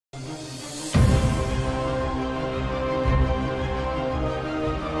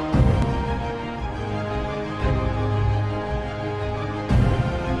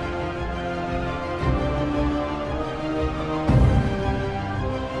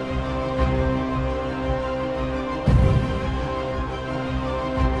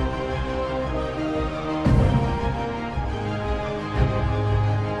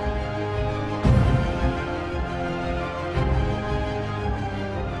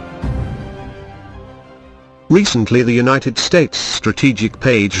Recently the United States strategic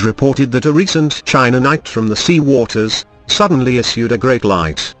page reported that a recent China knight from the sea waters suddenly issued a great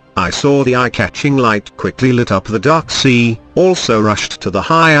light. I saw the eye-catching light quickly lit up the dark sea, also rushed to the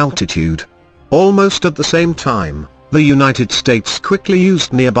high altitude. Almost at the same time, the United States quickly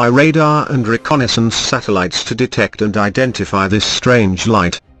used nearby radar and reconnaissance satellites to detect and identify this strange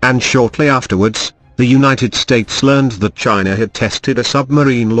light, and shortly afterwards, the United States learned that China had tested a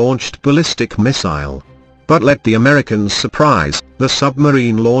submarine-launched ballistic missile. But let the Americans surprise, the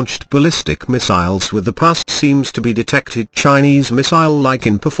submarine-launched ballistic missiles with the past seems to be detected Chinese missile-like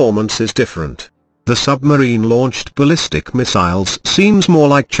in performance is different. The submarine-launched ballistic missiles seems more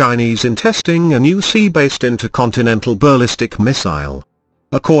like Chinese in testing a new sea-based intercontinental ballistic missile.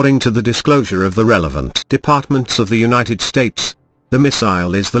 According to the disclosure of the relevant departments of the United States, the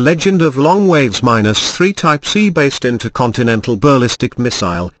missile is the Legend of Long Waves -3 type sea-based intercontinental ballistic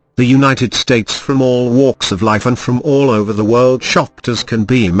missile. The United States from all walks of life and from all over the world shocked as can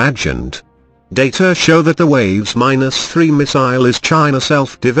be imagined. Data show that the Waves -3 missile is China's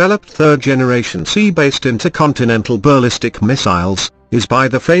self-developed third-generation sea-based intercontinental ballistic missiles, is by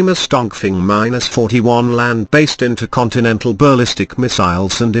the famous Dongfeng -41 land-based intercontinental ballistic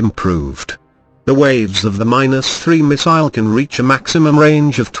missiles and improved. The waves of the -3 missile can reach a maximum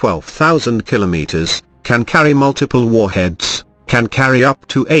range of 12,000 kilometers, can carry multiple warheads, can carry up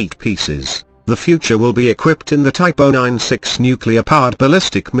to 8 pieces. The future will be equipped in the Type 096 nuclear-powered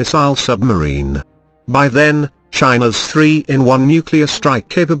ballistic missile submarine. By then, China's 3-in-1 nuclear strike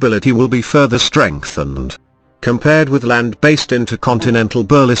capability will be further strengthened. Compared with land-based intercontinental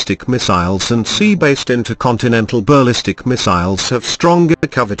ballistic missiles, and sea-based intercontinental ballistic missiles have stronger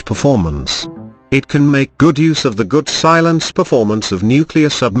covert performance. It can make good use of the good silence performance of nuclear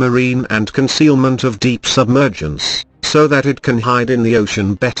submarine and concealment of deep submergence, so that it can hide in the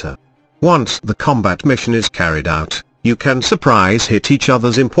ocean better. Once the combat mission is carried out, you can surprise hit each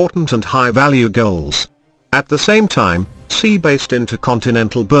other's important and high-value goals. At the same time, sea-based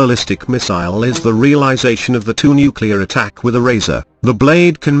intercontinental ballistic missile is the realization of the two nuclear attack with a razor. The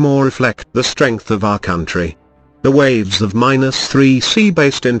blade can more reflect the strength of our country. The waves of -3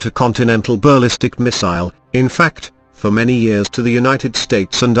 sea-based intercontinental ballistic missile, in fact, for many years to the United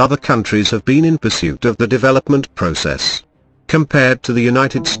States and other countries have been in pursuit of the development process. Compared to the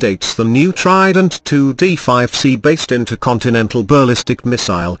United States, the new Trident 2D5 sea-based intercontinental ballistic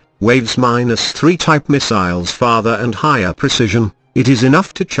missile, Waves -3 type missiles farther and higher precision, it is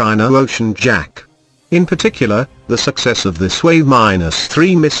enough to China Ocean Jack. In particular, the success of this Wave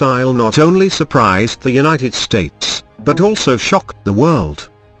 -3 missile not only surprised the United States, but also shocked the world.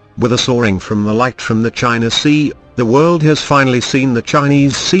 With a soaring from the light from the China Sea, the world has finally seen the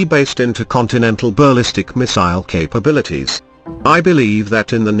Chinese sea-based intercontinental ballistic missile capabilities. I believe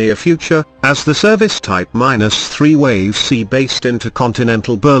that in the near future, as the service Type -3 Wave sea-based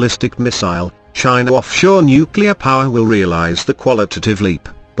intercontinental ballistic missile, China offshore nuclear power will realize the qualitative leap,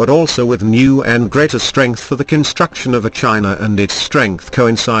 but also with new and greater strength, for the construction of a China, and its strength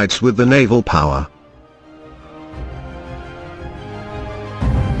coincides with the naval power.